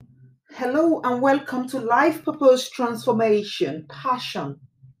Hello and welcome to Life Purpose Transformation. Passion.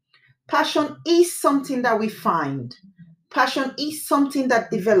 Passion is something that we find. Passion is something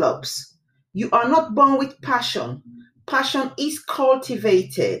that develops. You are not born with passion. Passion is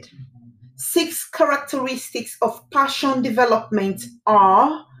cultivated. 6 characteristics of passion development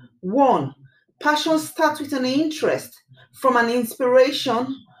are: 1. Passion starts with an interest from an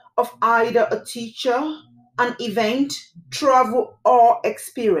inspiration of either a teacher, an event, travel, or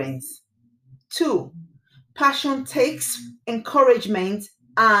experience. 2. Passion takes encouragement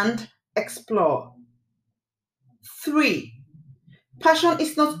and explore. 3. Passion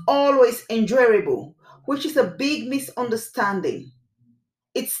is not always enjoyable, which is a big misunderstanding.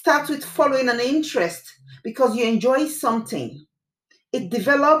 It starts with following an interest because you enjoy something. It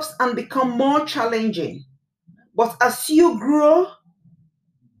develops and becomes more challenging. But as you grow,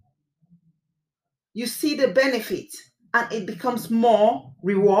 you see the benefit and it becomes more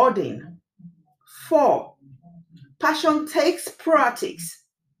rewarding. 4. Passion takes practice.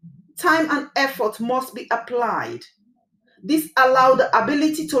 Time and effort must be applied. This allows the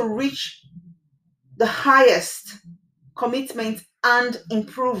ability to reach the highest commitment and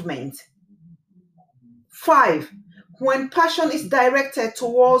improvement. 5. When passion is directed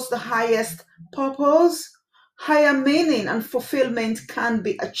towards the highest purpose, higher meaning and fulfillment can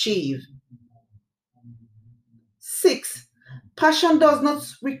be achieved. 6. Passion does not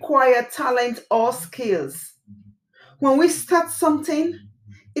require talent or skills. When we start something,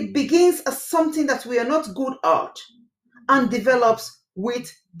 it begins as something that we are not good at and develops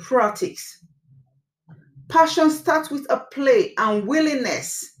with practice. Passion starts with a play and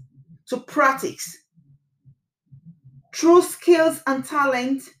willingness to practice. True skills and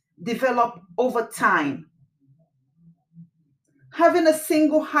talent develop over time. Having a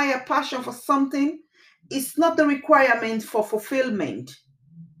single higher passion for something is not the requirement for fulfillment.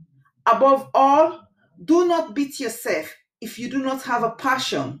 Above all, do not beat yourself if you do not have a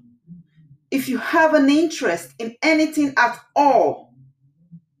passion. If you have an interest in anything at all,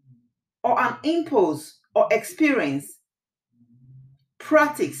 or an impulse or experience,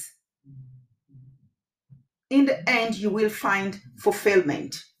 practice. In the end, you will find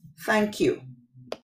fulfillment. Thank you.